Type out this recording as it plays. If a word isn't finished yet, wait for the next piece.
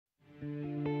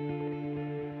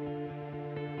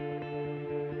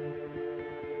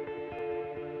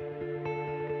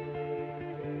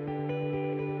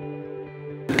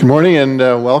Good morning and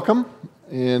welcome.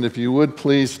 And if you would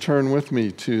please turn with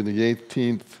me to the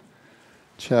 18th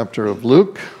chapter of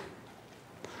Luke.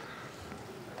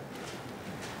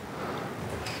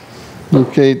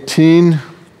 Luke 18,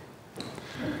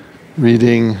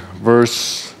 reading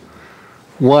verse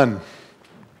 1.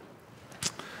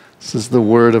 This is the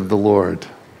word of the Lord.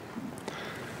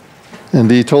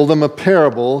 And he told them a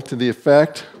parable to the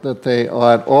effect that they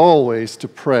ought always to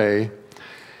pray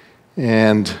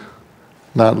and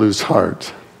not lose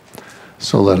heart.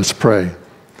 So let us pray.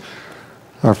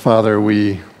 Our Father,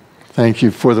 we thank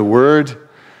you for the word.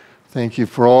 Thank you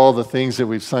for all the things that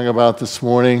we've sung about this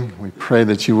morning. We pray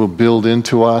that you will build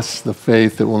into us the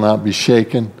faith that will not be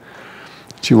shaken,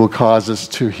 that you will cause us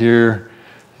to hear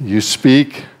you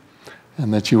speak,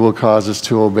 and that you will cause us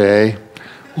to obey.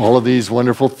 All of these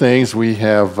wonderful things we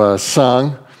have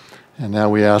sung, and now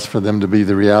we ask for them to be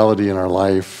the reality in our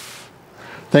life.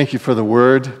 Thank you for the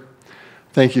word.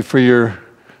 Thank you for your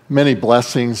many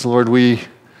blessings. Lord, we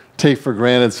take for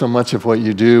granted so much of what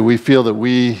you do. We feel that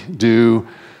we do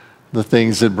the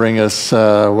things that bring us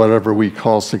whatever we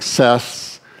call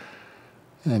success.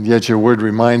 And yet your word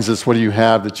reminds us, what do you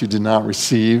have that you did not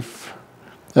receive?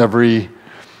 Every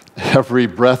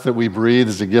breath that we breathe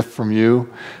is a gift from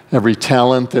you. Every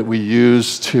talent that we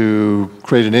use to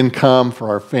create an income for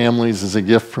our families is a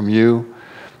gift from you.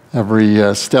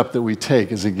 Every step that we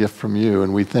take is a gift from you,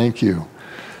 and we thank you.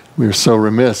 We are so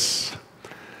remiss.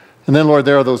 And then, Lord,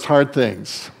 there are those hard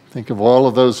things. Think of all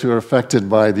of those who are affected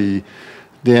by the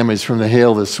damage from the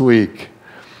hail this week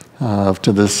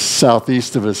to the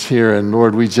southeast of us here. And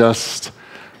Lord,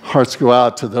 hearts go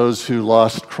out to those who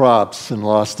lost crops and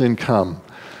lost income,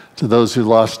 to those who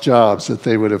lost jobs that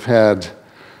they would have had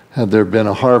there been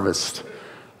a harvest.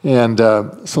 And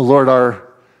so, Lord,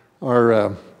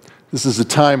 this is a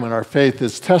time when our faith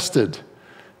is tested.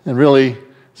 And really,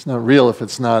 it's not real if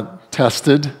it's not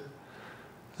tested.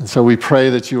 And so we pray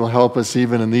that you will help us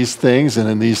even in these things and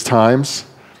in these times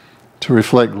to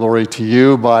reflect glory to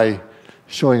you by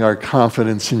showing our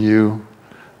confidence in you,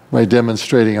 by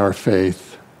demonstrating our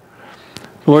faith.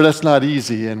 Lord, that's not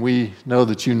easy, and we know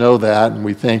that you know that, and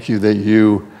we thank you that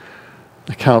you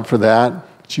account for that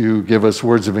you give us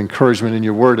words of encouragement in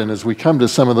your word. And as we come to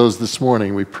some of those this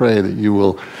morning, we pray that you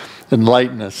will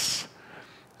enlighten us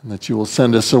and that you will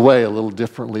send us away a little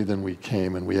differently than we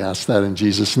came. And we ask that in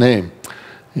Jesus' name.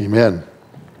 Amen.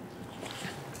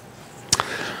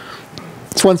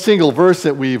 It's one single verse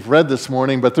that we've read this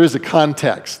morning, but there's a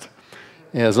context,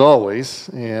 as always.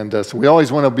 And so we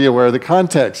always want to be aware of the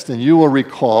context. And you will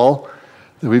recall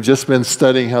that we've just been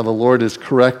studying how the Lord is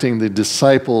correcting the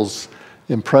disciples'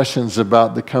 impressions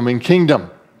about the coming kingdom.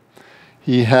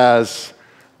 He has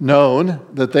known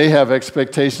that they have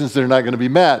expectations that are not going to be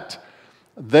met.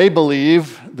 They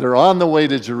believe they're on the way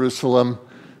to Jerusalem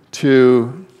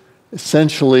to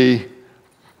essentially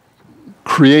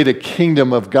create a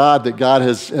kingdom of God that God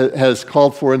has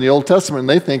called for in the Old Testament, and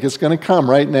they think it's going to come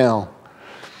right now.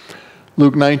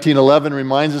 Luke 19:11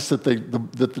 reminds us that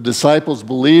the disciples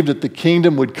believed that the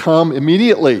kingdom would come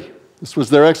immediately. This was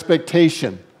their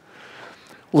expectation.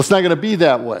 Well, it's not going to be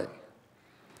that way.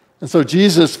 And so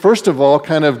Jesus, first of all,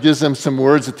 kind of gives them some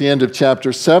words at the end of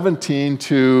chapter 17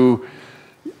 to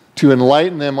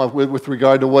enlighten them with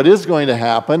regard to what is going to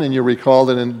happen. And you recall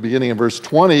that in the beginning of verse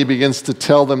 20, he begins to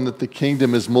tell them that the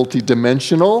kingdom is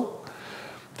multidimensional,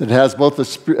 that it has both a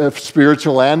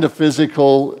spiritual and a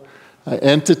physical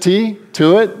entity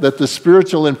to it, that the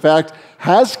spiritual, in fact,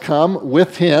 has come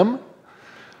with him,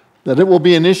 that it will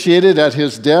be initiated at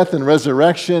his death and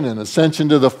resurrection and ascension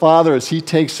to the Father as he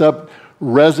takes up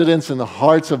residence in the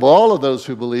hearts of all of those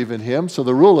who believe in him. So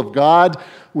the rule of God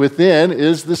within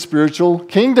is the spiritual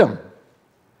kingdom.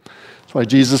 That's why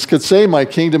Jesus could say, my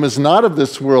kingdom is not of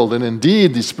this world, and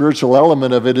indeed the spiritual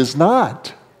element of it is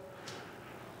not.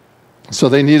 So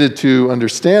they needed to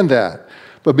understand that.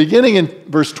 But beginning in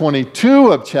verse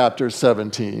 22 of chapter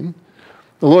 17,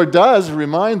 the Lord does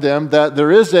remind them that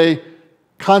there is a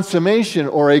consummation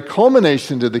or a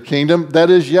culmination to the kingdom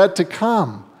that is yet to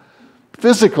come.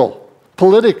 Physical,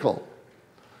 political.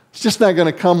 It's just not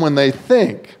going to come when they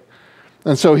think.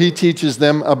 And so he teaches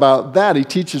them about that. He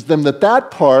teaches them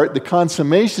that part, the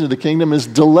consummation of the kingdom, is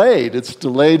delayed. It's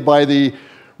delayed by the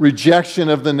rejection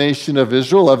of the nation of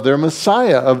Israel, of their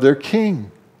Messiah, of their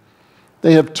king.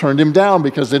 They have turned him down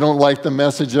because they don't like the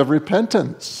message of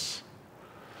repentance.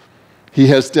 He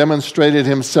has demonstrated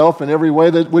himself in every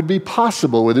way that would be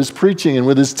possible with his preaching and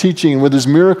with his teaching and with his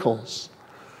miracles.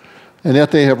 And yet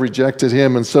they have rejected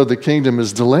him, and so the kingdom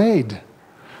is delayed.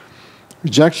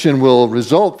 Rejection will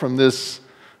result from this.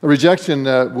 Rejection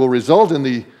will result in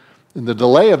the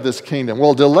delay of this kingdom.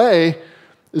 Well, delay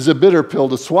is a bitter pill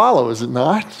to swallow, is it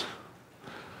not?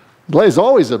 Delay is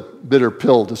always a bitter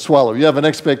pill to swallow. You have an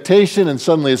expectation and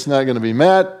suddenly it's not going to be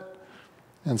met,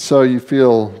 and so you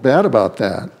feel bad about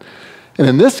that. And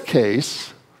in this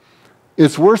case,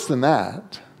 it's worse than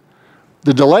that.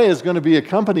 The delay is going to be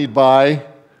accompanied by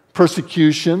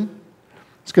persecution.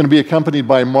 It's going to be accompanied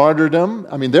by martyrdom.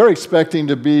 I mean, they're expecting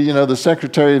to be, the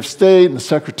Secretary of State and the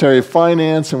Secretary of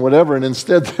Finance and whatever, and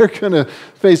instead they're going to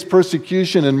face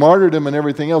persecution and martyrdom and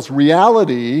everything else.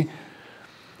 Reality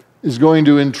is going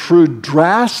to intrude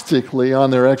drastically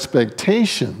on their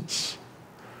expectations.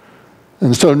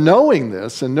 And so knowing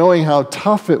this and knowing how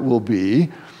tough it will be,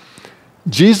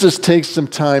 Jesus takes some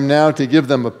time now to give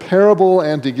them a parable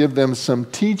and to give them some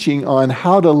teaching on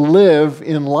how to live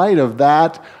in light of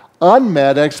that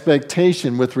unmet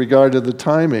expectation with regard to the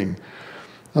timing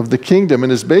of the kingdom. And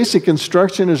his basic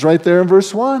instruction is right there in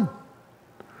verse 1.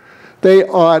 They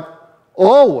ought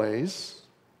always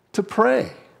to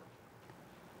pray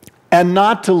and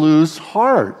not to lose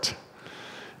heart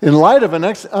in light of an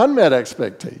unmet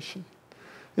expectation.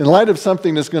 In light of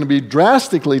something that's going to be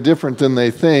drastically different than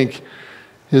they think,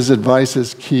 his advice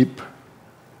is keep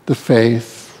the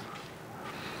faith.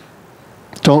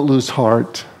 Don't lose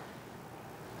heart.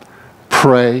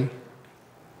 Pray.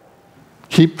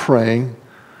 Keep praying.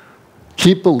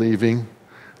 Keep believing.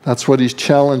 That's what he's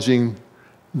challenging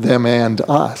them and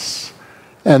us.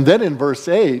 And then in verse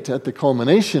 8, at the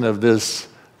culmination of this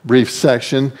brief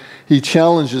section, he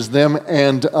challenges them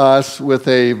and us with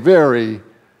a very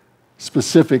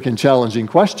specific and challenging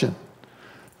question.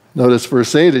 Notice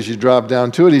verse 8 as you drop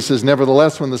down to it. He says,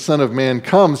 "Nevertheless, when the Son of Man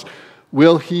comes,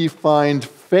 will he find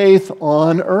faith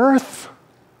on earth?"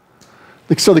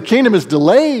 So the kingdom is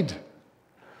delayed.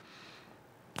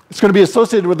 It's going to be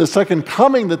associated with the second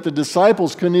coming that the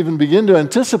disciples couldn't even begin to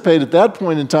anticipate at that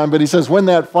point in time. But he says, when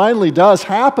that finally does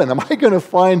happen, am I going to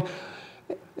find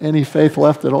any faith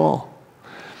left at all?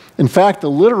 In fact, the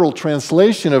literal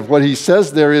translation of what he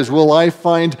says there is, will I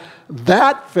find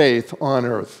that faith on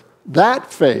earth?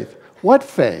 That faith. What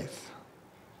faith?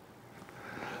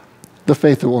 The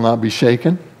faith that will not be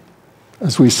shaken,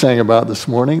 as we sang about this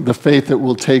morning. The faith that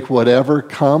will take whatever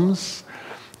comes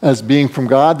as being from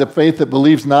God. The faith that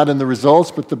believes not in the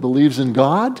results, but that believes in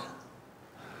God.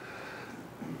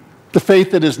 The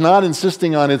faith that is not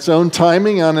insisting on its own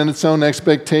timing, on its own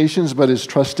expectations, but is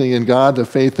trusting in God. The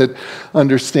faith that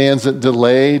understands that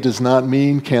delay does not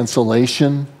mean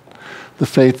cancellation. The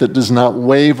faith that does not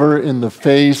waver in the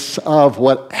face of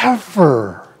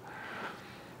whatever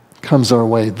comes our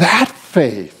way. That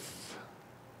faith.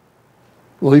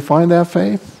 Will he find that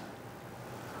faith?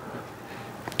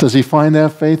 Does he find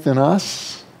that faith in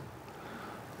us?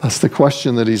 That's the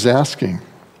question that he's asking.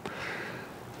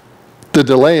 The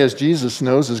delay, as Jesus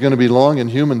knows, is going to be long in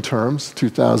human terms,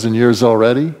 2,000 years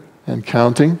already and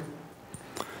counting.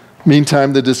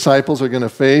 Meantime, the disciples are going to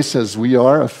face, as we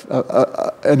are,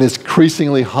 an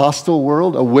increasingly hostile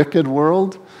world, a wicked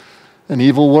world, an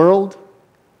evil world.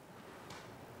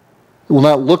 It will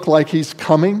not look like he's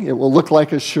coming. It will look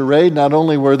like a charade. Not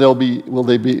only will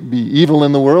they be evil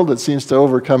in the world that seems to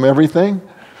overcome everything,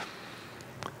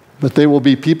 but they will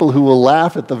be people who will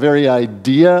laugh at the very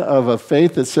idea of a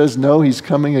faith that says, no, he's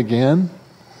coming again.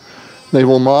 They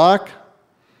will mock.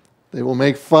 They will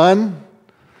make fun.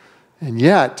 And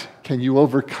yet, can you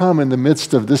overcome in the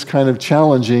midst of this kind of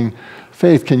challenging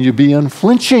faith? Can you be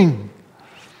unflinching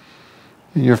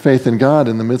in your faith in God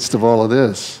in the midst of all of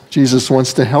this? Jesus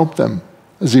wants to help them,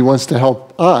 as he wants to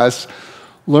help us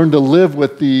learn to live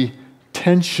with the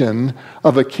tension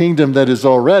of a kingdom that is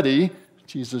already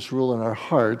Jesus rule in our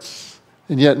hearts,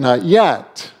 and yet not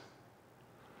yet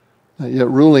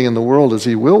ruling in the world as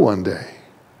he will one day.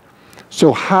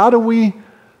 So how do we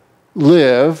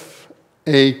live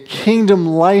a kingdom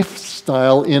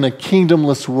lifestyle in a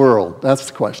kingdomless world? That's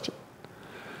the question.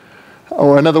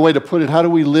 Or another way to put it, how do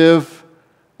we live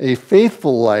a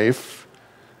faithful life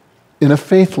in a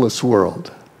faithless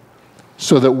world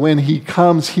so that when he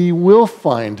comes, he will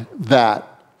find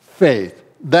that faith?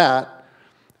 That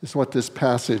is what this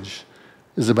passage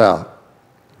is about.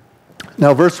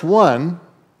 Now, verse 1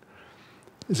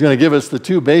 is going to give us the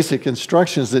two basic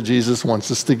instructions that Jesus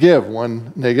wants us to give,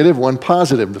 one negative, one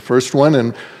positive. The first one,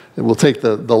 and we'll take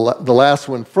the last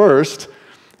one first,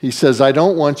 he says, I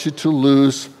don't want you to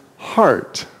lose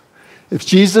heart. If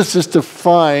Jesus is to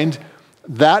find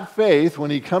that faith when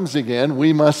he comes again,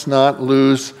 we must not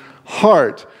lose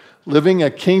heart. Living a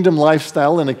kingdom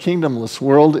lifestyle in a kingdomless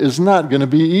world is not going to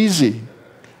be easy.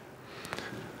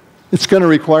 It's going to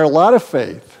require a lot of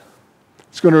faith.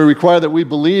 It's going to require that we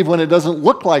believe when it doesn't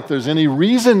look like there's any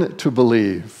reason to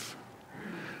believe.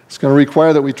 It's going to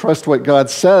require that we trust what God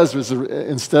says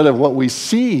instead of what we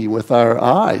see with our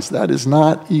eyes. That is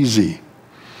not easy.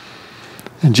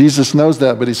 And Jesus knows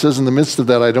that, but he says in the midst of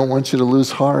that, I don't want you to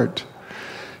lose heart.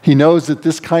 He knows that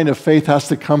this kind of faith has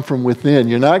to come from within.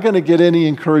 You're not going to get any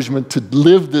encouragement to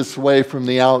live this way from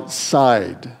the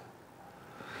outside.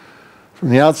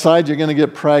 From the outside, you're going to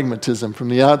get pragmatism. From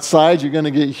the outside, you're going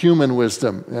to get human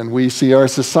wisdom. And we see our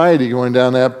society going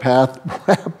down that path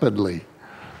rapidly.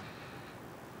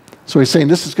 So he's saying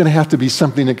this is going to have to be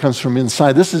something that comes from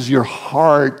inside. This is your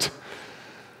heart.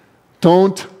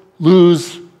 Don't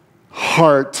lose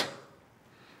heart.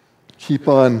 Keep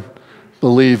on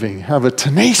believing. Have a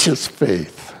tenacious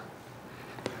faith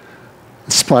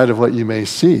in spite of what you may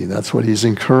see. That's what he's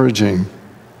encouraging.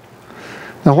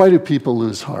 Now, why do people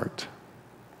lose heart?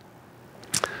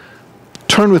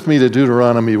 Turn with me to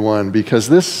Deuteronomy 1, because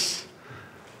this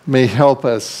may help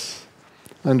us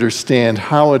understand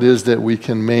how it is that we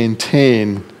can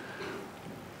maintain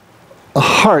a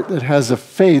heart that has a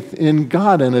faith in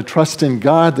God and a trust in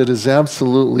God that is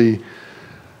absolutely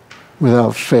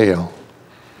without fail.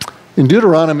 In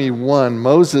Deuteronomy 1,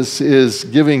 Moses is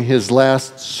giving his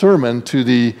last sermon to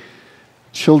the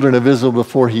children of Israel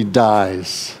before he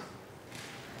dies.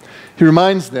 He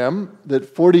reminds them that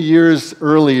 40 years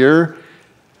earlier,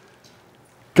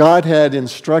 God had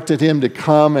instructed him to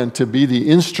come and to be the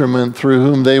instrument through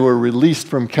whom they were released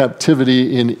from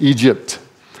captivity in Egypt.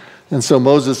 And so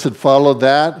Moses had followed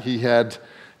that. He had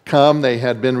come. They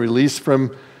had been released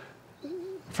from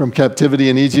captivity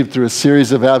in Egypt through a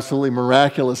series of absolutely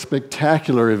miraculous,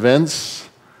 spectacular events.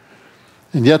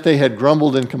 And yet they had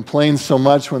grumbled and complained so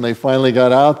much when they finally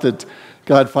got out that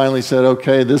God finally said,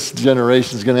 okay, this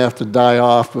generation is going to have to die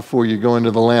off before you go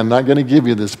into the land. I'm not going to give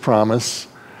you this promise.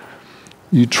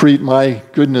 You treat my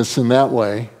goodness in that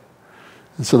way.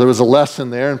 And so there was a lesson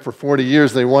there, and for 40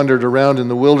 years they wandered around in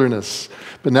the wilderness.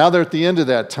 But now they're at the end of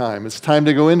that time. It's time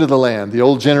to go into the land. The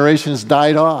old generation has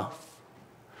died off.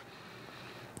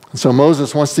 And so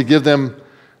Moses wants to give them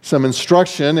some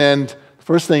instruction, and the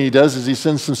first thing he does is he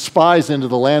sends some spies into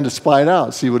the land to spy it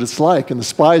out, see what it's like. And the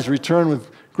spies return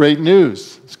with great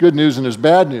news. It's good news and there's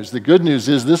bad news. The good news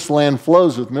is this land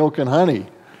flows with milk and honey.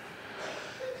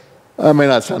 That may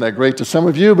not sound that great to some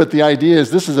of you, but the idea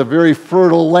is this is a very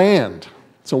fertile land.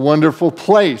 It's a wonderful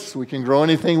place. We can grow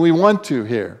anything we want to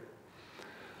here.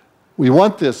 We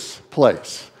want this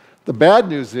place. The bad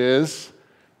news is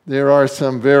there are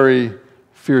some very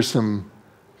fearsome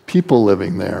people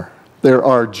living there. There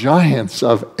are giants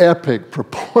of epic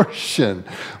proportion.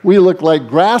 We look like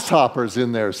grasshoppers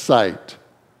in their sight.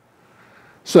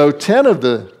 So 10 of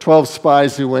the 12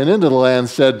 spies who went into the land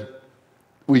said,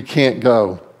 we can't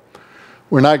go.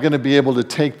 We're not going to be able to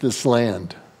take this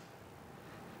land.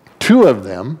 2 of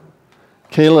them,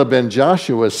 Caleb and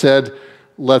Joshua, said,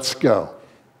 let's go.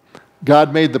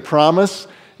 God made the promise.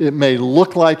 It may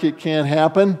look like it can't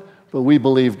happen, but we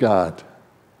believe God.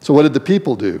 So what did the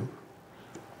people do?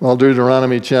 Well,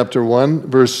 Deuteronomy chapter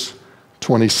 1, verse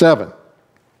 27.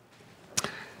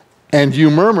 And you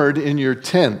murmured in your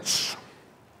tents,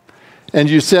 and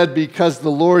you said, because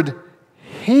the Lord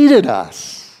hated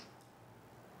us.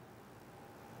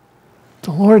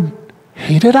 The Lord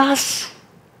hated us?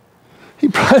 He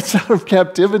brought us out of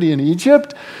captivity in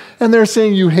Egypt, and they're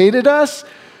saying, you hated us?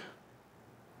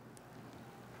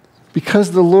 Because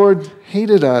the Lord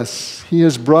hated us, he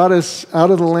has brought us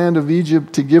out of the land of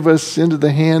Egypt to give us into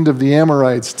the hand of the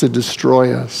Amorites to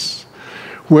destroy us.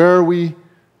 Where are we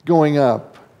going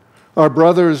up? Our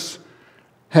brothers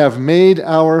have made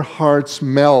our hearts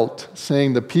melt,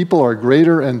 saying the people are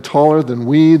greater and taller than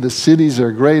we, the cities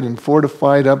are great and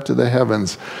fortified up to the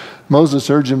heavens. Moses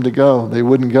urged them to go. They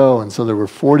wouldn't go, and so there were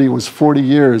 40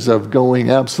 years of going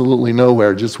absolutely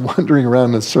nowhere, just wandering around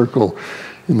in a circle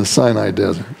in the Sinai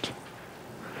desert.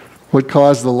 What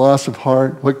caused the loss of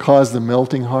heart? What caused the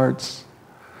melting hearts?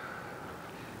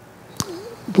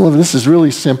 Beloved, this is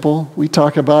really simple. We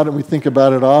talk about it, we think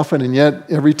about it often, and yet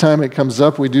every time it comes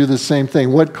up, we do the same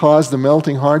thing. What caused the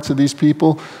melting hearts of these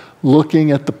people?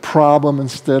 Looking at the problem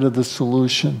instead of the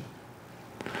solution.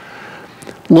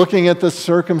 Looking at the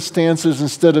circumstances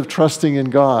instead of trusting in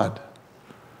God.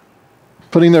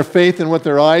 Putting their faith in what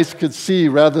their eyes could see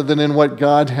rather than in what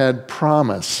God had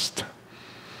promised.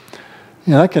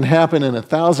 And that can happen in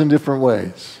 1,000 different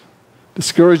ways.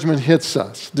 Discouragement hits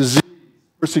us. Disease,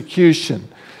 persecution,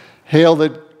 hail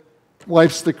that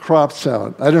wipes the crops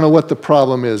out. I don't know what the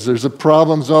problem is. There's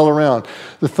problems all around.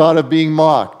 The thought of being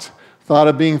mocked, thought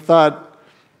of being thought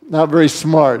not very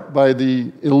smart by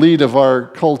the elite of our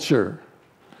culture.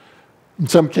 In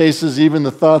some cases, even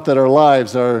the thought that our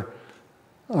lives are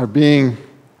being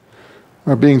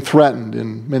are being threatened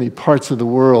in many parts of the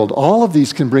world. All of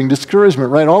these can bring discouragement,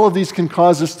 right? All of these can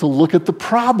cause us to look at the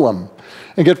problem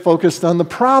and get focused on the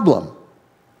problem.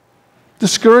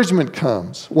 Discouragement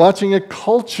comes. Watching a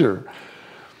culture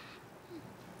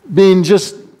being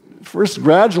just first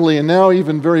gradually and now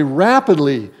even very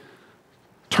rapidly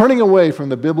turning away from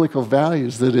the biblical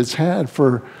values that it's had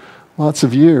for lots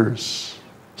of years.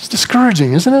 It's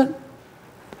discouraging, isn't it?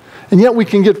 And yet we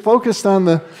can get focused on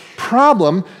the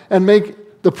problem and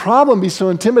make the problem be so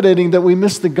intimidating that we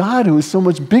miss the God who is so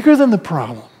much bigger than the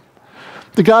problem.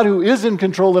 The God who is in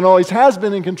control and always has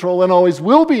been in control and always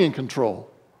will be in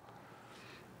control.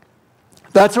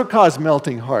 That's what causes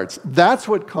melting hearts. That's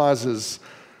what causes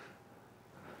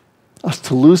us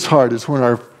to lose heart, is when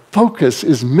our focus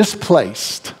is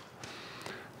misplaced.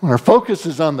 When our focus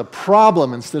is on the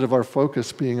problem instead of our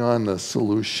focus being on the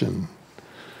solution.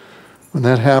 When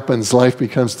that happens, life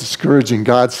becomes discouraging.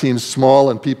 God seems small,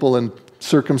 and people and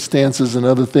circumstances and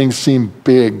other things seem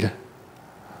big.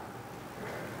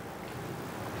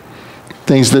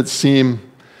 Things that seem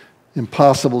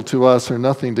impossible to us are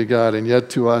nothing to God, and yet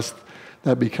to us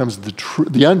that becomes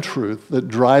the untruth that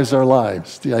drives our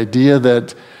lives. The idea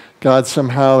that God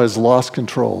somehow has lost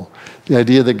control. The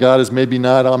idea that God is maybe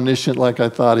not omniscient like I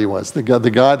thought he was.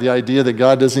 The idea that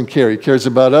God doesn't care. He cares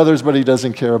about others, but he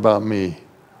doesn't care about me.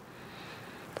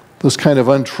 Those kind of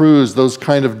untruths, those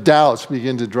kind of doubts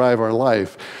begin to drive our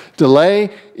life. Delay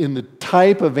in the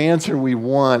type of answer we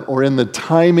want or in the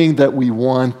timing that we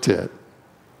want it.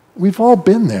 We've all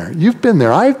been there. You've been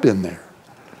there. I've been there.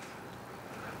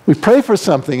 We pray for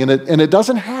something and it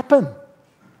doesn't happen.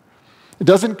 It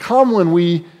doesn't come when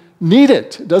we need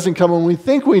it. It doesn't come when we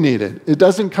think we need it. It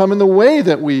doesn't come in the way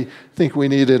that we think we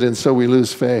need it, and so we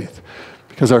lose faith.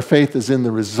 Because our faith is in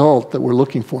the result that we're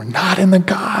looking for, not in the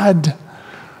God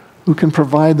who can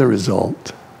provide the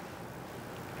result.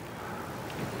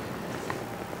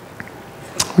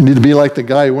 We need to be like the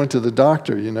guy who went to the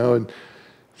doctor, and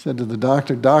said to the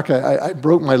doctor, "Doc, I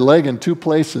broke my leg in 2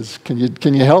 places. Can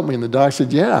you help me?" And the doc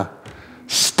said, "Yeah,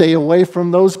 stay away from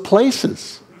those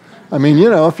places." I mean,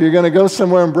 if you're going to go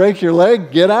somewhere and break your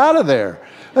leg, get out of there.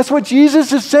 That's what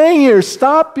Jesus is saying here.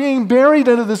 Stop being buried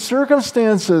under the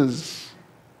circumstances.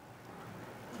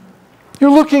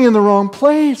 You're looking in the wrong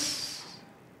place.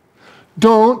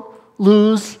 Don't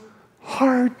lose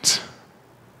heart.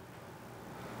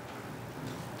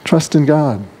 Trust in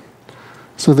God.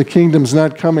 So the kingdom's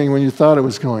not coming when you thought it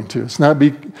was going to. It's not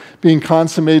being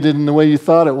consummated in the way you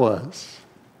thought it was.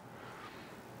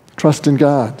 Trust in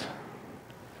God.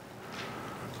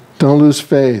 Don't lose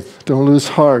faith. Don't lose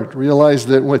heart. Realize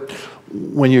that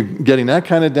when you're getting that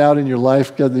kind of doubt in your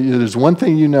life, there's one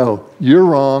thing you know. You're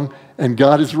wrong and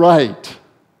God is right.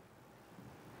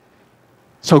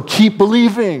 So keep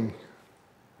believing.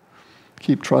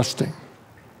 Keep trusting.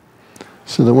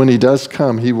 So that when he does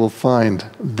come, he will find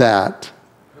that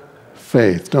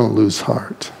faith. Don't lose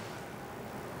heart.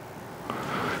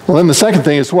 Well, then the second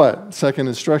thing is what? The second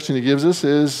instruction he gives us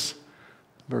is,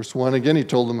 verse 1 again, he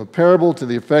told them a parable to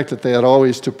the effect that they had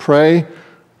always to pray.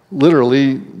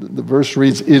 Literally, the verse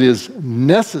reads, it is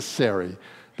necessary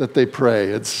that they pray.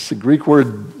 It's a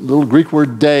little Greek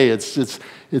word day. It's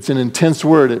an intense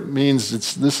word. It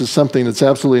means this is something that's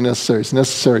absolutely necessary. It's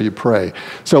necessary you pray.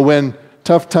 So when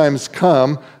tough times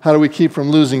come, how do we keep from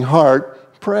losing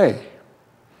heart? Pray.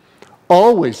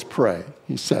 Always pray,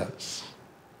 he says.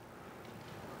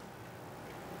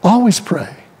 Always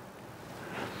pray.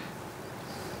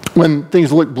 When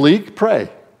things look bleak,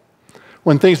 pray.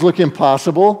 When things look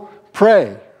impossible,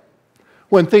 pray.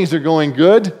 When things are going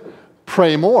good,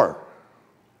 pray more.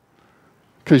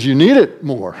 Because you need it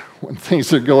more when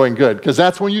things are going good. Because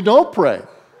that's when you don't pray.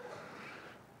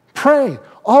 Pray.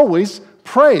 Always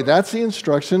pray. That's the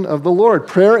instruction of the Lord.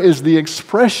 Prayer is the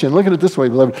expression. Look at it this way,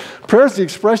 beloved. Prayer is the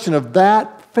expression of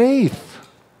that faith.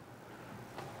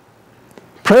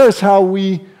 Prayer is how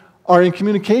we are in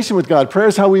communication with God. Prayer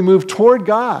is how we move toward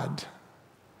God.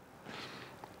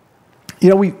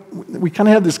 We kind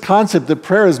of have this concept that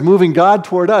prayer is moving God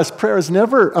toward us. Prayer is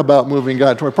never about moving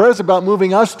God toward. Prayer is about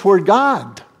moving us toward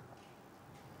God.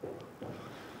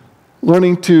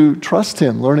 Learning to trust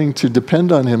him, learning to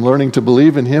depend on him, learning to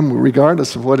believe in him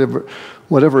regardless of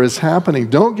whatever is happening.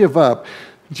 Don't give up.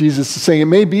 Jesus is saying it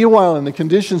may be a while and the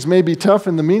conditions may be tough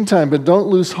in the meantime, but don't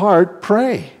lose heart.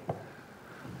 Pray.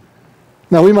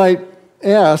 Now we might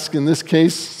ask, in this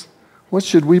case, what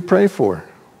should we pray for?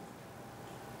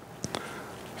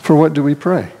 For what do we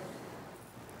pray?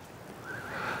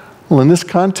 Well, in this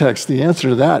context, the answer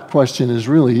to that question is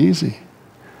really easy.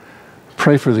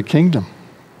 Pray for the kingdom.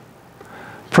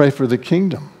 Pray for the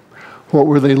kingdom. What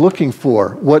were they looking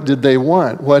for? What did they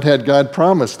want? What had God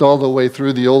promised all the way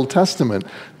through the Old Testament?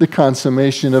 The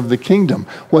consummation of the kingdom.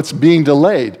 What's being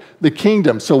delayed? The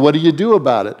kingdom. So what do you do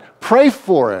about it? Pray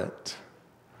for it.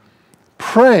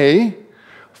 Pray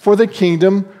for the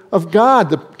kingdom of God.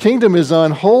 The kingdom is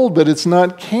on hold, but it's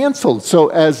not canceled. So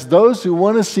as those who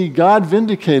want to see God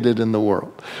vindicated in the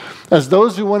world, as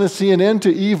those who want to see an end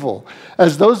to evil,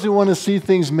 as those who want to see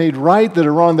things made right that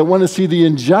are wrong, that want to see the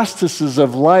injustices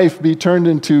of life be turned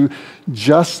into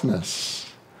justness,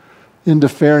 into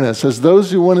fairness, as those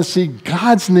who want to see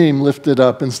God's name lifted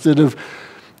up instead of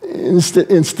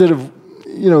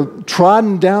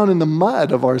trodden down in the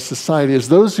mud of our society, as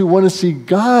those who want to see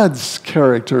God's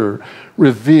character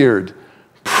revered,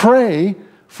 pray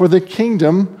for the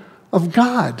kingdom of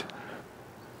God.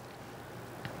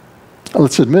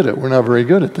 Let's admit it, we're not very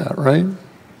good at that, right?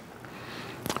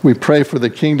 We pray for the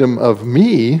kingdom of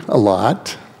me a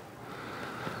lot.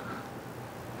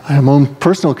 I have my own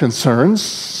personal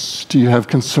concerns. Do you have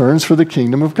concerns for the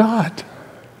kingdom of God?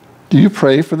 Do you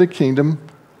pray for the kingdom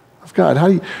of God? How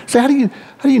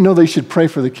do you know they should pray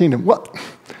for the kingdom? Well,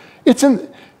 it's in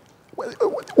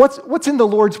what's in the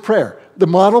Lord's Prayer, the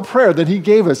model prayer that He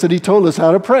gave us, that He told us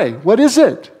how to pray. What is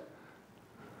it?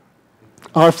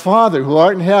 Our Father who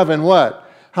art in heaven,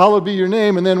 what? Hallowed be your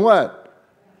name, and then what?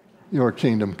 Your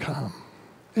kingdom come.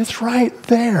 It's right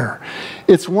there.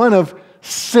 It's one of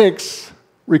 6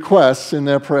 requests in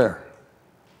their prayer.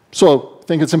 So,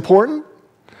 think it's important?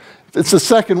 It's the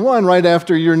second one right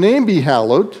after your name be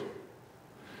hallowed,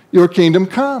 your kingdom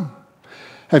come.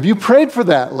 Have you prayed for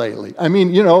that lately? I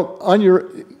mean,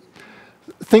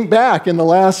 think back in the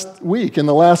last week, in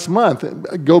the last month,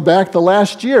 go back the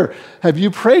last year. Have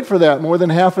you prayed for that more than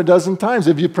half a dozen times?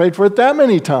 Have you prayed for it that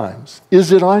many times?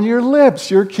 Is it on your lips,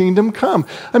 your kingdom come?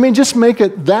 I mean, just make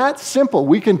it that simple.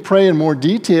 We can pray in more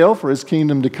detail for His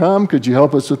kingdom to come. Could you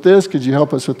help us with this? Could you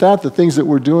help us with that? The things that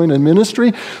we're doing in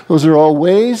ministry, those are all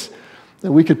ways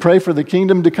that we could pray for the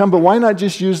kingdom to come. But why not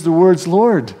just use the words,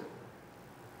 Lord,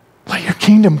 let your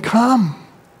kingdom come.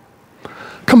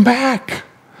 Come back.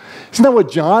 Isn't that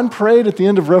what John prayed at the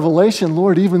end of Revelation?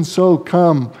 Lord, even so,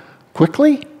 come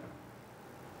quickly.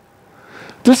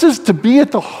 This is to be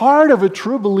at the heart of a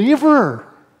true believer.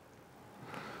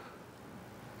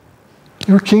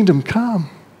 Your kingdom come.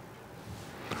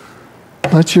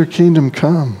 Let your kingdom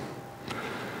come.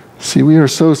 See, we are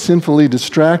so sinfully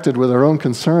distracted with our own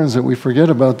concerns that we forget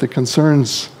about the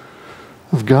concerns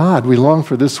of God. We long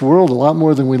for this world a lot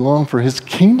more than we long for His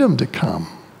kingdom to come.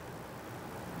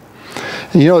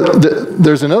 And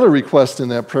there's another request in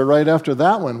that prayer right after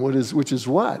that one, which is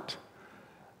what?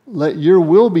 Let your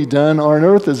will be done on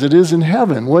earth as it is in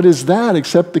heaven. What is that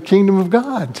except the kingdom of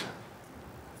God?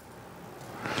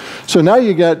 So now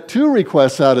you got 2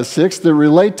 requests out of 6 that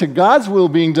relate to God's will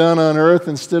being done on earth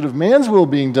instead of man's will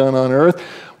being done on earth.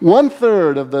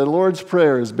 1/3 of the Lord's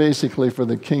Prayer is basically for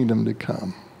the kingdom to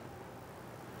come.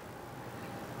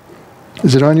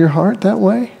 Is it on your heart that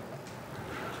way?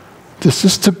 This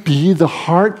is to be the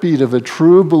heartbeat of a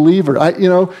true believer. I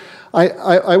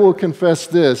will confess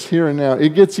this here and now. It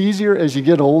gets easier as you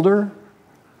get older,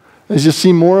 as you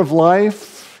see more of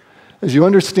life, as you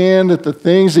understand that the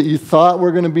things that you thought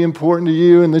were going to be important to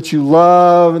you and that you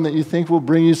love and that you think will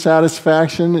bring you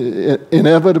satisfaction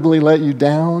inevitably let you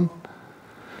down.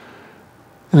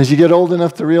 And as you get old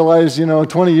enough to realize,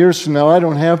 20 years from now, I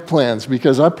don't have plans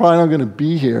because I'm probably not going to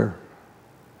be here.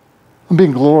 I'll be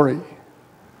in glory.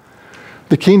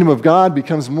 The kingdom of God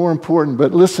becomes more important.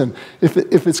 But listen, if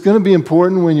it's going to be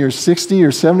important when you're 60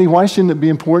 or 70, why shouldn't it be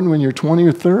important when you're 20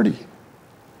 or 30?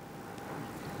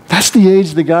 That's the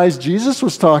age the guys Jesus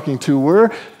was talking to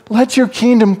were. Let your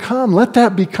kingdom come. Let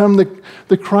that become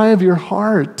the cry of your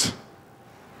heart.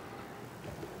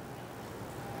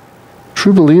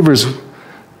 True believers,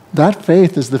 that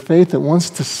faith is the faith that wants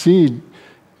to see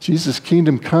Jesus'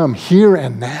 kingdom come here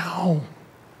and now.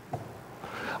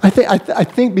 I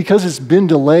think because it's been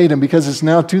delayed and because it's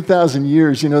now 2,000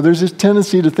 years, there's this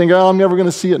tendency to think, I'm never going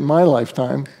to see it in my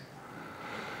lifetime.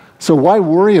 So why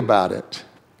worry about it?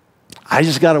 I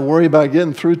just got to worry about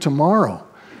getting through tomorrow.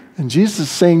 And Jesus is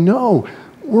saying, no,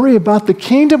 worry about the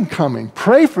kingdom coming.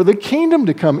 Pray for the kingdom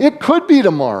to come. It could be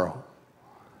tomorrow.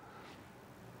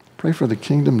 Pray for the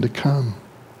kingdom to come.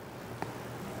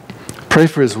 Pray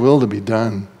for His will to be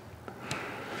done.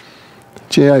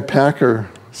 J.I.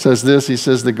 Packer says this. He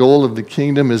says, the goal of the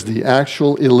kingdom is the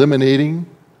actual eliminating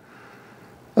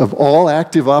of all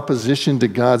active opposition to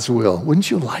God's will. Wouldn't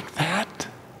you like that?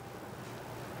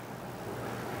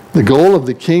 The goal of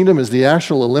the kingdom is the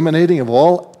actual eliminating of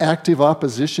all active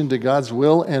opposition to God's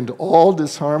will and all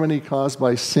disharmony caused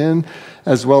by sin,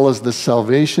 as well as the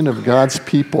salvation of God's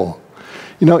people.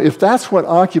 You know, if that's what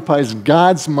occupies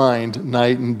God's mind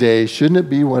night and day, shouldn't it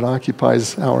be what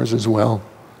occupies ours as well?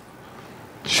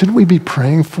 Shouldn't we be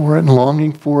praying for it and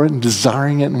longing for it and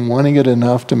desiring it and wanting it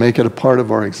enough to make it a part of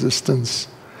our existence?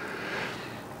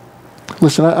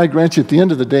 Listen, I grant you, at the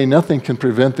end of the day, nothing can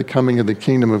prevent the coming of the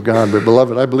kingdom of God. But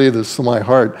beloved, I believe this from my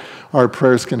heart, our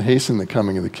prayers can hasten the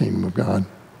coming of the kingdom of God.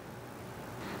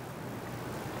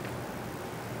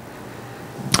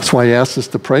 That's why he asks us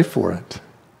to pray for it.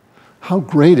 How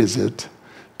great is it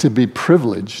to be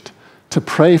privileged to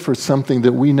pray for something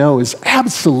that we know is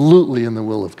absolutely in the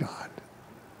will of God.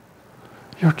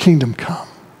 Your kingdom come.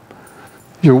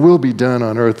 Your will be done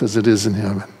on earth as it is in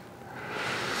heaven.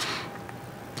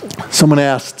 Someone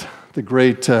asked the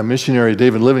great missionary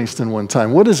David Livingstone one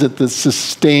time, what is it that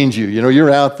sustains you? You know,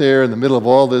 you're out there in the middle of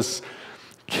all this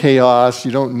chaos.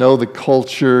 You don't know the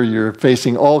culture. You're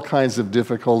facing all kinds of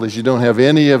difficulties. You don't have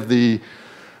any of the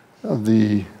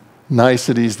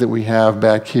niceties that we have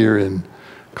back here in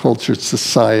cultured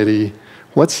society.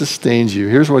 What sustains you?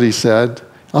 Here's what he said.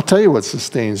 I'll tell you what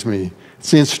sustains me.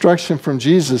 It's the instruction from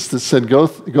Jesus that said, go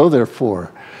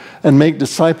therefore and make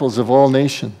disciples of all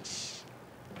nations,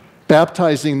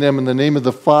 baptizing them in the name of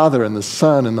the Father and the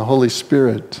Son and the Holy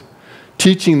Spirit,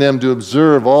 teaching them to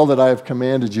observe all that I have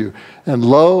commanded you. And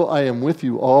lo, I am with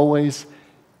you always,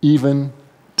 even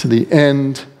to the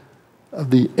end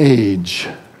of the age.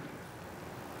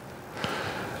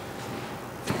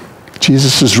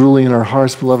 Jesus is ruling in our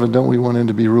hearts, beloved. Don't we want him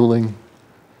to be ruling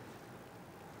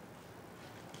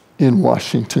in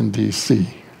Washington, D.C.,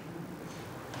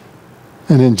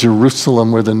 and in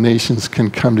Jerusalem where the nations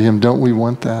can come to him? Don't we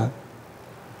want that?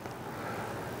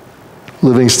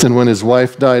 Livingstone, when his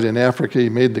wife died in Africa, he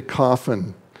made the coffin.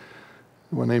 He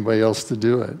didn't want anybody else to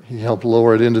do it. He helped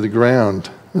lower it into the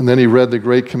ground. And then he read the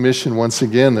Great Commission once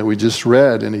again that we just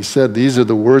read, and he said, these are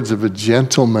the words of a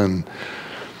gentleman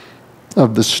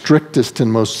of the strictest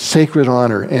and most sacred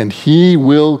honor, and he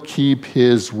will keep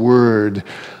his word.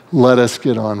 Let us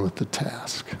get on with the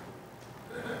task.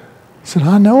 He said,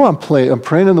 I know I'm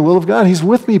praying in the will of God. He's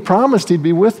with me. He promised he'd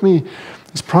be with me.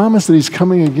 He's promised that he's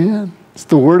coming again. It's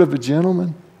the word of a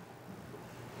gentleman.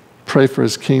 Pray for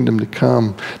his kingdom to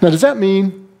come. Now, does that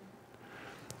mean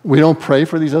we don't pray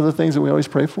for these other things that we always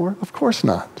pray for? Of course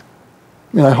not.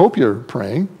 I mean, I hope you're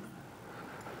praying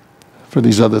for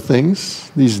these other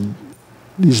things, these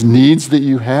needs that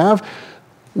you have.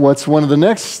 What's one of the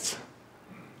next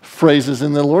phrases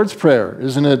in the Lord's Prayer?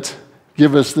 Isn't it,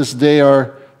 give us this day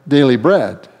our daily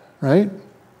bread, right?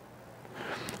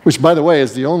 Which, by the way,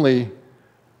 is the only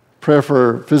prayer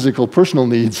for physical personal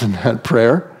needs in that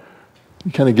prayer.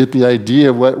 You kind of get the idea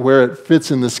of where it fits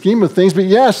in the scheme of things. But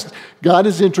yes, God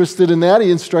is interested in that.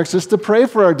 He instructs us to pray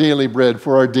for our daily bread,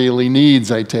 for our daily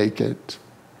needs, I take it.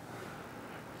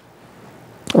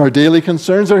 Our daily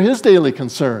concerns are his daily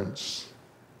concerns.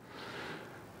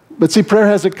 But see, prayer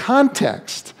has a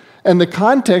context. And the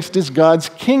context is God's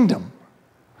kingdom.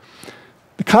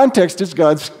 The context is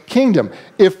God's kingdom.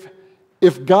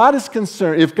 If God is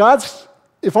concerned,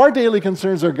 if our daily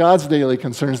concerns are God's daily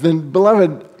concerns, then,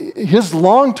 beloved, his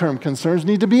long-term concerns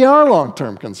need to be our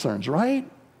long-term concerns, right?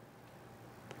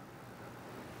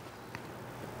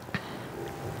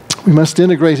 We must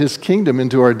integrate his kingdom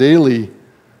into our daily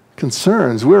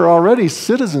concerns. We're already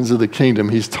citizens of the kingdom,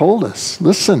 he's told us.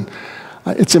 Listen,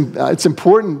 it's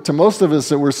important to most of us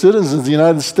that we're citizens of the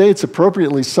United States,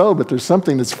 appropriately so, but there's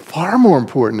something that's far more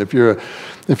important if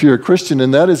you're a Christian,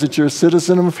 and that is that you're a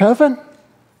citizen of heaven.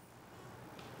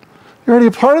 You're already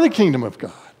a part of the kingdom of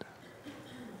God.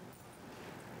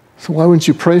 So why wouldn't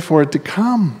you pray for it to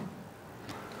come?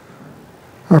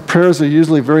 Our prayers are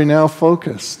usually very now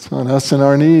focused on us and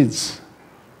our needs.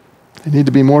 They need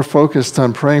to be more focused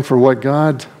on praying for what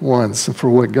God wants and for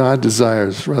what God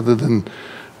desires rather than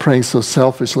praying so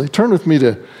selfishly. Turn with me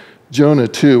to Jonah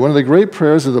 2. One of the great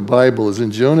prayers of the Bible is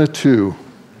in Jonah 2.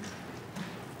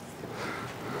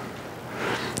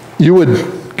 You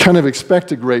would kind of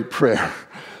expect a great prayer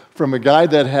from a guy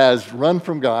that has run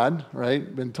from God,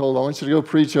 right? Been told, I want you to go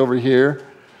preach over here.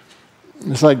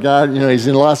 It's like God, he's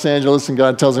in Los Angeles and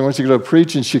God tells him, I want you to go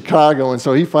preach in Chicago. And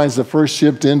so he finds the first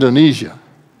ship to Indonesia.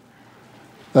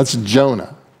 That's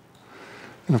Jonah.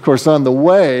 And of course, on the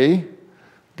way,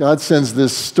 God sends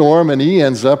this storm and he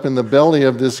ends up in the belly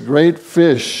of this great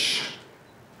fish.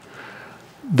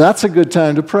 That's a good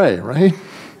time to pray, right?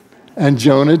 And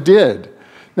Jonah did.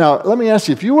 Now, let me ask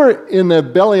you, if you were in the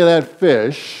belly of that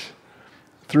fish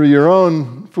through your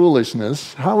own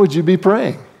foolishness, how would you be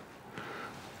praying?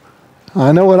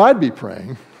 I know what I'd be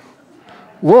praying.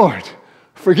 Lord,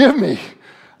 forgive me.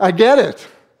 I get it.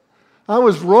 I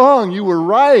was wrong. You were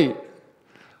right.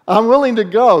 I'm willing to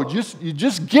go. You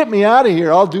just get me out of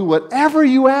here. I'll do whatever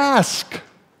you ask.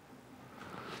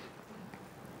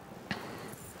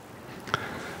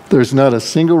 There's not a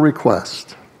single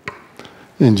request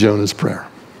in Jonah's prayer.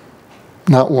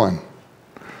 Not one.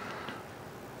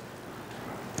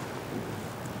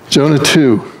 Jonah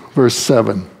 2, verse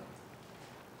 7.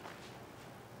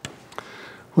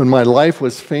 When my life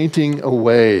was fainting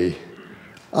away,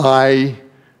 I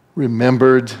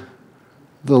remembered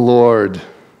the Lord,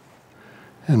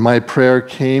 and my prayer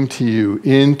came to you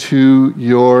into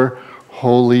your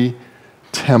holy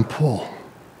temple.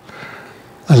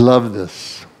 I love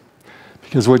this,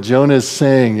 because what Jonah is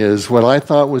saying is what I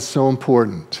thought was so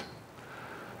important.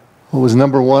 What was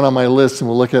number one on my list, and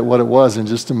we'll look at what it was in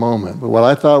just a moment. But what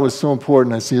I thought was so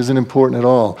important, I see isn't important at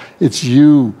all. It's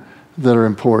you that are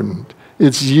important.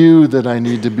 It's you that I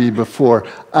need to be before.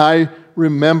 I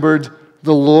remembered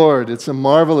the Lord. It's a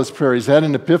marvelous prayer. He's had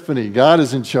an epiphany. God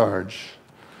is in charge.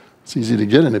 It's easy to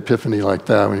get an epiphany like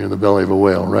that when you're in the belly of a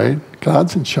whale, right?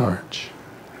 God's in charge.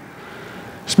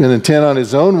 He's been intent on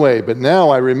his own way, but now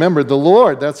I remembered the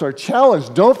Lord. That's our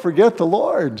challenge. Don't forget the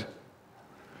Lord.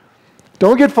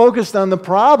 Don't get focused on the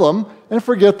problem and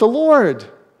forget the Lord.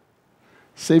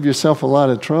 Save yourself a lot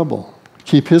of trouble.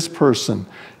 Keep his person,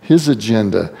 his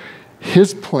agenda,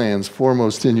 his plans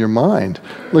foremost in your mind.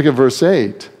 Look at verse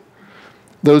 8.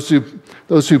 Those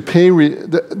who pay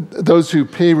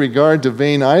regard to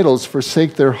vain idols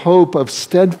forsake their hope of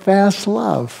steadfast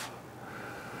love.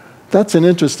 That's an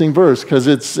interesting verse because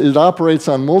it operates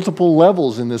on multiple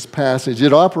levels in this passage.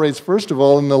 It operates, first of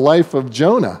all, in the life of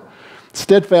Jonah.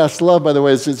 Steadfast love, by the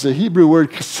way, it's a Hebrew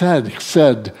word,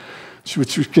 chesed,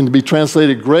 which can be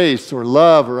translated grace or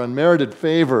love or unmerited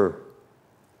favor.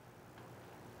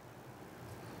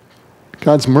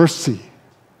 God's mercy.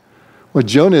 What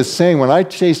Jonah is saying, when I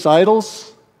chase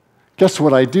idols, guess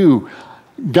what I do?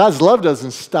 God's love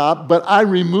doesn't stop, but I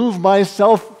remove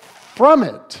myself from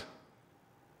it.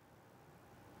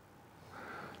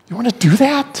 You want to do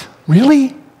that?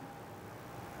 Really?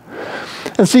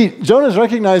 And see, Jonah's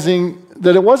recognizing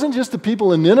that it wasn't just the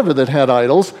people in Nineveh that had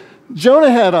idols. Jonah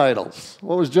had idols.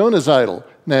 What was Jonah's idol?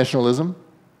 Nationalism.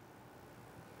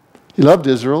 He loved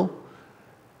Israel.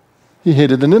 He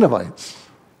hated the Ninevites.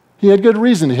 He had good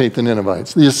reason to hate the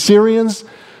Ninevites. The Assyrians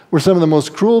were some of the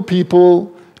most cruel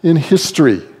people in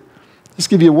history. Let's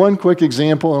give you one quick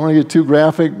example. I don't want to get too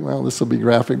graphic. Well, this will be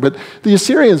graphic. But the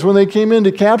Assyrians, when they came in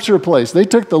to capture a place, they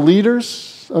took the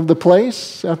leaders of the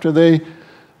place after they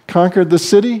conquered the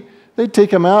city. They'd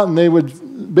take them out and they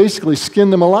would basically skin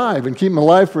them alive and keep them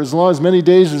alive for as many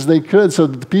days as they could so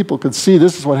that the people could see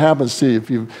this is what happens to you if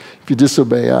you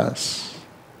disobey us.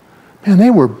 Man,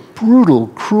 they were brutal,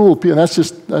 cruel people. That's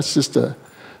just a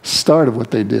start of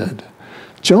what they did.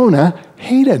 Jonah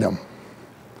hated them.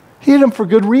 He hated them for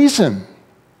good reason.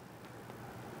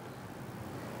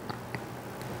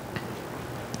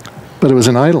 But it was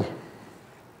an idol.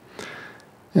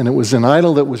 And it was an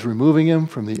idol that was removing him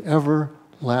from the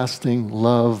everlasting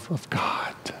love of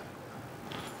God.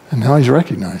 And now he's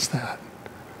recognized that.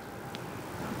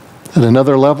 At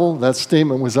another level, that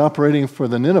statement was operating for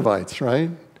the Ninevites, right?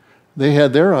 They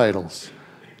had their idols.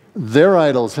 Their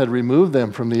idols had removed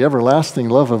them from the everlasting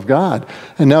love of God.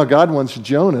 And now God wants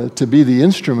Jonah to be the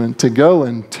instrument to go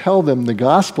and tell them the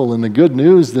gospel and the good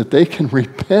news that they can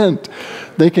repent.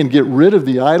 They can get rid of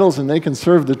the idols and they can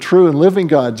serve the true and living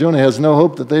God. Jonah has no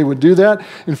hope that they would do that.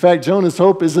 In fact, Jonah's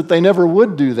hope is that they never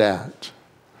would do that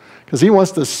because he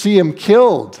wants to see them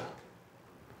killed.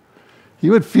 He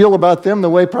would feel about them the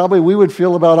way probably we would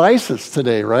feel about ISIS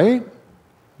today, right?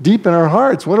 Deep in our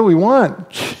hearts, what do we want?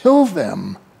 Kill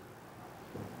them.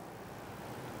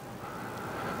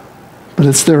 But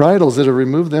it's their idols that have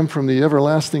removed them from the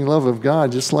everlasting love of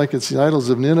God, just like it's the idols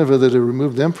of Nineveh that have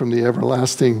removed them from the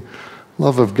everlasting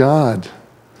love of God.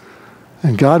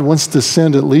 And God wants to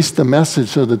send at least the message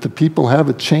so that the people have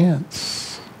a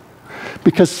chance.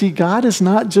 Because, see, God is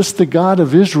not just the God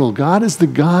of Israel. God is the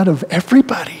God of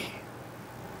everybody.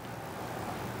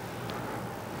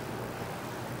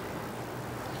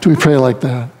 Do we pray like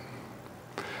that?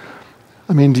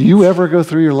 I mean, do you ever go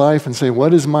through your life and say,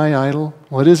 what is my idol?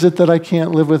 What is it that I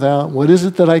can't live without? What is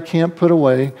it that I can't put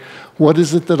away? What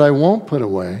is it that I won't put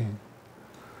away?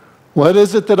 What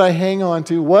is it that I hang on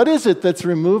to? What is it that's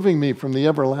removing me from the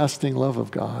everlasting love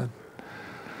of God?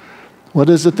 What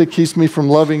is it that keeps me from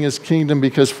loving his kingdom?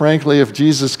 Because frankly, if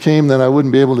Jesus came, then I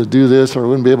wouldn't be able to do this, or I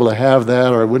wouldn't be able to have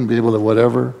that, or I wouldn't be able to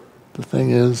whatever the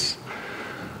thing is.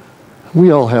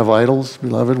 We all have idols,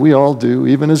 beloved. We all do,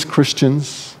 even as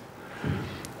Christians.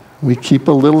 We keep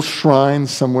a little shrine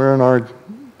somewhere in our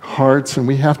hearts, and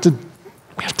we have to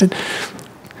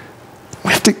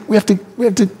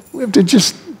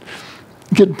just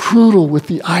get brutal with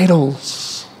the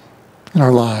idols in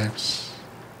our lives.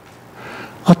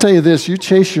 I'll tell you this, you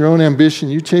chase your own ambition,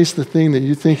 you chase the thing that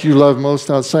you think you love most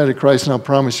outside of Christ, and I'll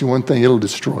promise you one thing, it'll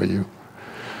destroy you.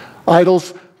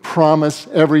 Idols promise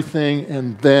everything,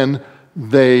 and then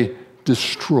they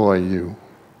destroy you.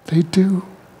 They do.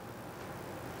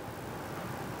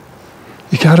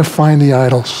 You got to find the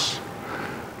idols.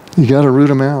 You got to root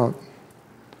them out.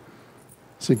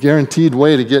 It's a guaranteed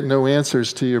way to get no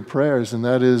answers to your prayers, and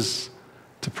that is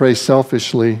to pray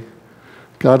selfishly.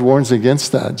 God warns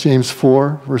against that. James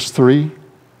 4, verse 3.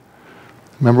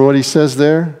 Remember what he says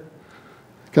there?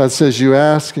 God says, you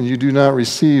ask and you do not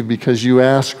receive because you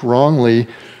ask wrongly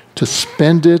to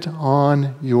spend it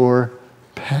on your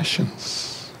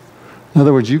passions. In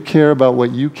other words, you care about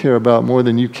what you care about more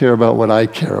than you care about what I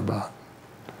care about.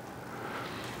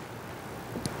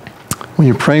 When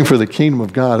you're praying for the kingdom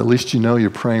of God, at least you know you're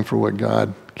praying for what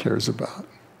God cares about.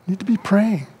 You need to be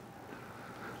praying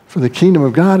for the kingdom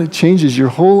of God. It changes your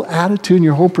whole attitude and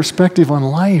your whole perspective on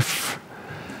life.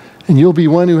 And you'll be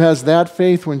one who has that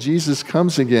faith when Jesus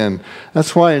comes again.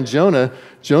 That's why in Jonah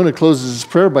closes his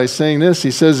prayer by saying this.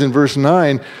 He says in verse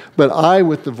 9, but I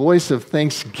with the voice of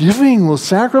thanksgiving will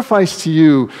sacrifice to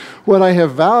you. What I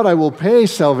have vowed I will pay.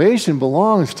 Salvation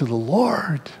belongs to the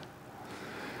Lord.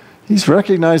 He's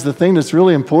recognized the thing that's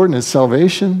really important is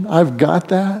salvation. I've got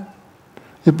that.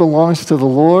 It belongs to the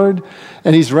Lord.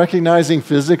 And he's recognizing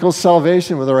physical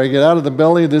salvation, whether I get out of the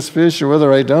belly of this fish or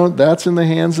whether I don't, that's in the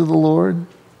hands of the Lord.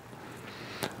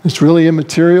 It's really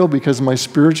immaterial because my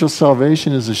spiritual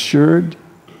salvation is assured.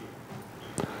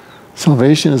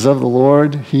 Salvation is of the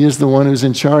Lord. He is the one who's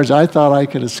in charge. I thought I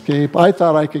could escape. I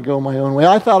thought I could go my own way.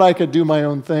 I thought I could do my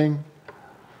own thing.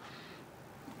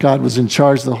 God was in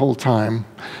charge the whole time.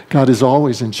 God is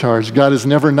always in charge. God is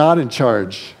never not in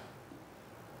charge.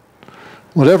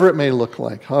 Whatever it may look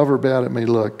like, however bad it may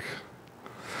look.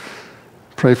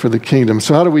 Pray for the kingdom.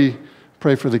 So how do we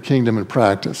pray for the kingdom in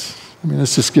practice? I mean,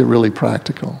 let's just get really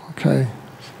practical, okay?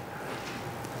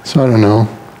 So I don't know.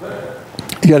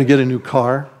 You got to get a new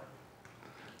car.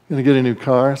 You're going to get a new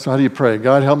car. So how do you pray?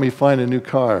 God, help me find a new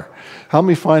car. Help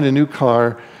me find a new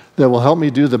car that will help me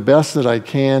do the best that I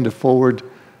can to forward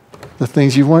the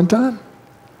things you want done.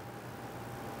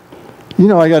 You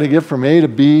know, I got to get from A to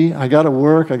B. I got to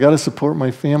work. I got to support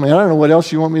my family. I don't know what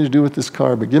else you want me to do with this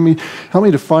car, but help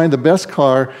me to find the best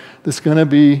car that's going to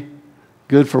be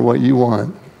good for what you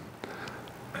want.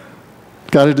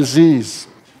 Got a disease.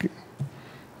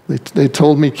 They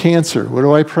told me cancer. What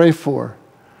do I pray for?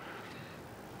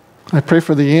 I pray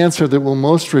for the answer that will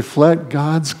most reflect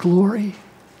God's glory.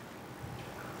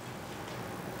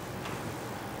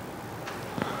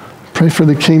 Pray for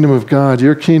the kingdom of God.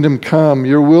 Your kingdom come.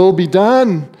 Your will be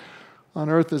done on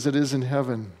earth as it is in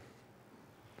heaven.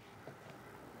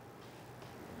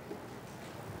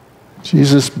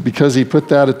 Jesus, because he put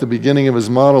that at the beginning of his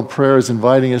model prayer, is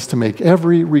inviting us to make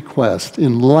every request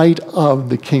in light of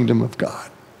the kingdom of God.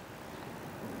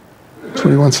 That's what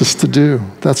he wants us to do.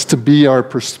 That's to be our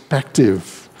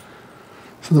perspective.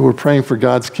 So that we're praying for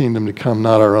God's kingdom to come,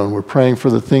 not our own. We're praying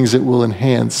for the things that will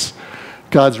enhance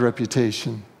God's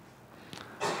reputation.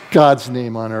 God's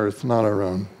name on earth, not our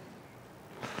own.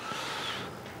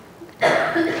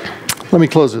 Let me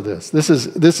close with this. This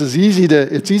is easy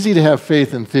to have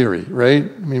faith in theory, right?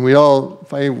 I mean,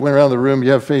 if I went around the room,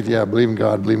 you have faith? Yeah, believe in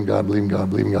God, believe in God, believe in God,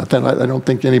 believe in God. Then I don't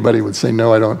think anybody would say,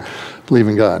 no, I don't believe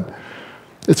in God.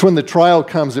 It's when the trial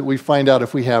comes that we find out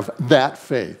if we have that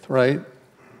faith, right?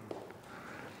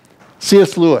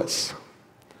 C.S. Lewis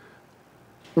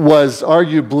was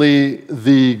arguably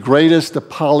the greatest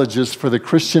apologist for the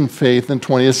Christian faith in the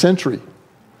 20th century.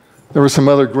 There were some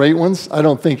other great ones. I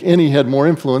don't think any had more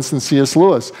influence than C.S.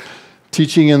 Lewis.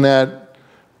 Teaching in that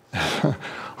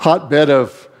hotbed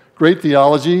of great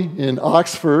theology in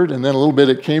Oxford and then a little bit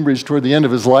at Cambridge toward the end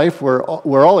of his life where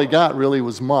all he got really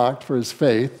was mocked for his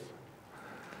faith.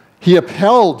 He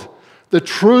upheld the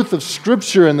truth of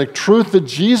Scripture and the truth that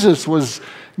Jesus was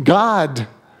God.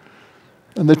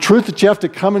 And the truth that you have to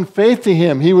come in faith to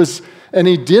him. And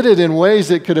he did it in ways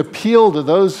that could appeal to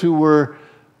those who were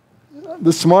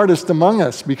the smartest among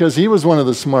us, because he was one of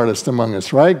the smartest among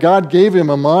us, right? God gave him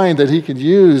a mind that he could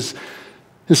use.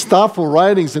 His thoughtful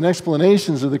writings and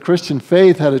explanations of the Christian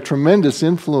faith had a tremendous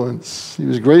influence. He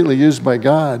was greatly used by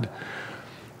God.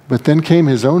 But then came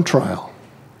his own trial.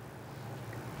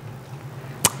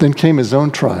 And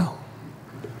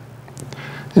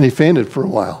he fainted for a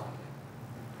while.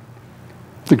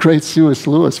 The great C.S.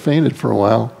 Lewis fainted for a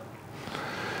while.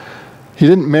 He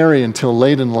didn't marry until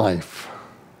late in life.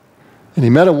 And he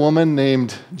met a woman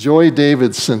named Joy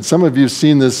Davidson. Some of you have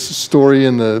seen this story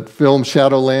in the film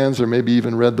Shadowlands, or maybe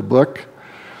even read the book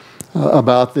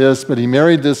about this. But he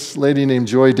married this lady named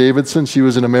Joy Davidson. She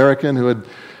was an American who had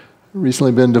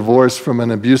recently been divorced from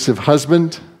an abusive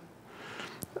husband.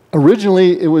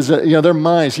 Originally, it was, their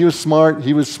minds, he was smart,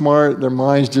 their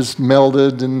minds just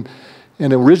melded,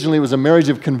 and originally it was a marriage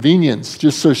of convenience,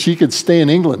 just so she could stay in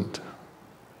England.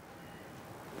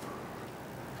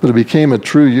 But it became a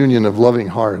true union of loving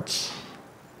hearts.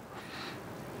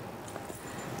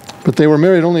 But they were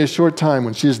married only a short time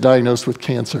when she was diagnosed with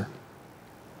cancer.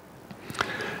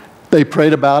 They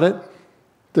prayed about it.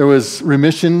 There was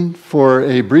remission for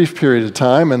a brief period of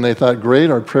time, and they thought, great,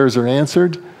 our prayers are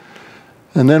answered.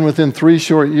 And then within 3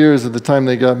 short years of the time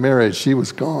they got married, she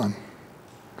was gone.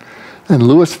 And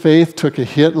Lewis' faith took a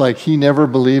hit like he never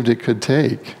believed it could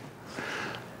take.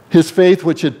 His faith,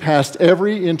 which had passed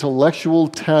every intellectual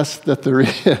test that there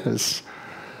is,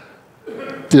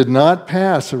 did not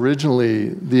pass originally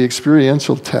the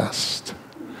experiential test.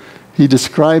 He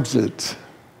describes it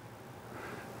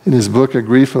in his book, A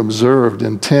Grief Observed.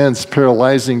 Intense,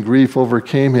 paralyzing grief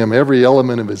overcame him. Every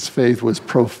element of his faith was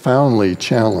profoundly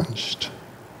challenged.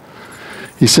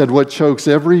 He said, what chokes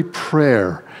every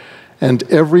prayer and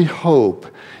every hope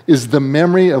is the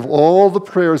memory of all the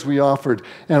prayers we offered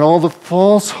and all the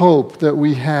false hope that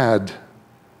we had.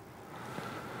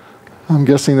 I'm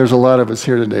guessing there's a lot of us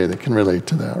here today that can relate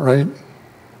to that, right?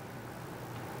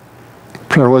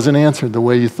 Prayer wasn't answered the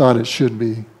way you thought it should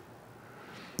be.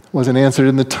 It wasn't answered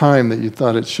in the time that you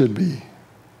thought it should be.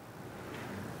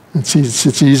 It's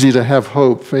easy to have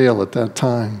hope fail at that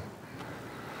time.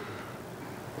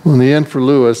 Well, in the end for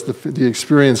Lewis, the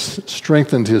experience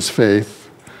strengthened his faith,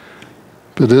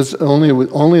 but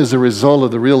only as a result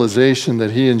of the realization that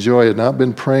he and Joy had not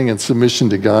been praying in submission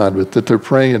to God, but that their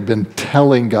praying had been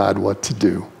telling God what to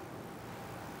do.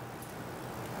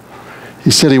 He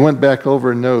said he went back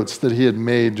over notes that he had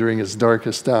made during his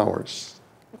darkest hours.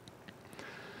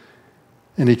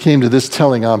 And he came to this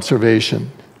telling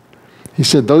observation. He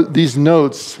said, these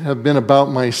notes have been about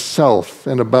myself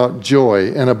and about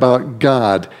Joy and about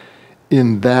God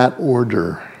in that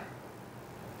order.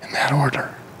 In that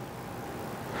order.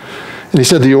 And he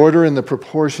said the order and the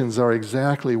proportions are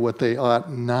exactly what they ought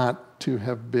not to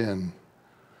have been.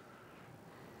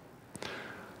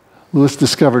 Lewis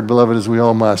discovered, beloved, as we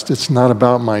all must, it's not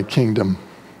about my kingdom.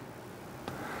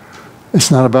 It's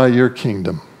not about your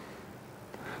kingdom.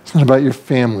 It's not about your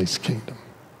family's kingdom.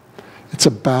 It's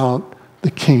about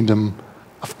the kingdom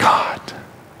of God.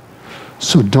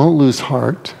 So don't lose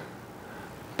heart,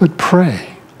 but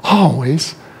pray.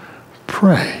 Always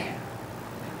pray.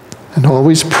 And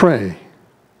always pray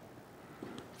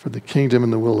for the kingdom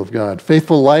and the will of God.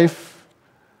 Faithful life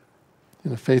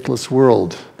in a faithless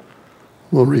world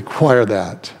will require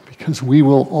that, because we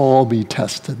will all be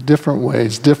tested different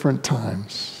ways, different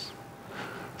times,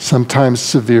 sometimes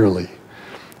severely.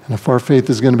 And if our faith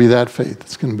is going to be that faith,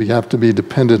 it's going to have to be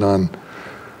dependent on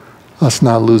us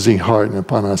not losing heart and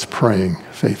upon us praying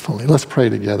faithfully. Let's pray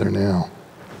together now.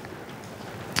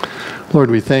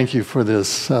 Lord, we thank you for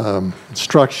this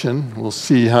instruction. We'll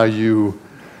see how you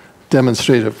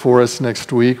demonstrate it for us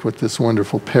next week with this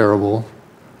wonderful parable.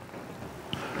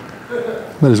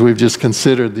 But as we've just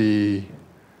considered the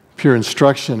pure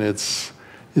instruction, it's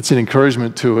an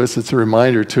encouragement to us. It's a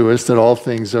reminder to us that all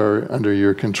things are under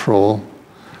your control.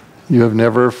 You have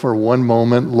never for one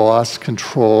moment lost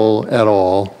control at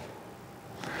all.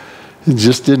 It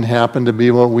just didn't happen to be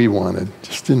what we wanted. It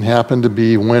just didn't happen to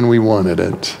be when we wanted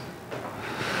it.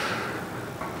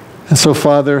 And so,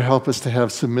 Father, help us to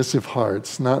have submissive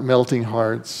hearts, not melting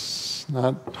hearts,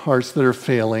 not hearts that are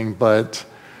failing, but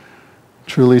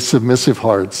truly submissive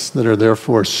hearts that are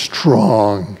therefore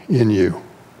strong in you.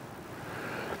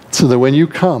 So that when you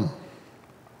come,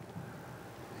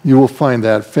 you will find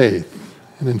that faith.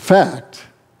 And in fact,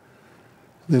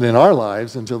 that in our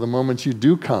lives, until the moment you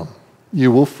do come, you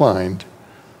will find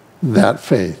that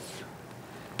faith.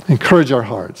 Encourage our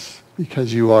hearts,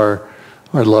 because you are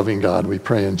our loving God. We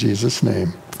pray in Jesus'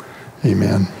 name.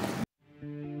 Amen.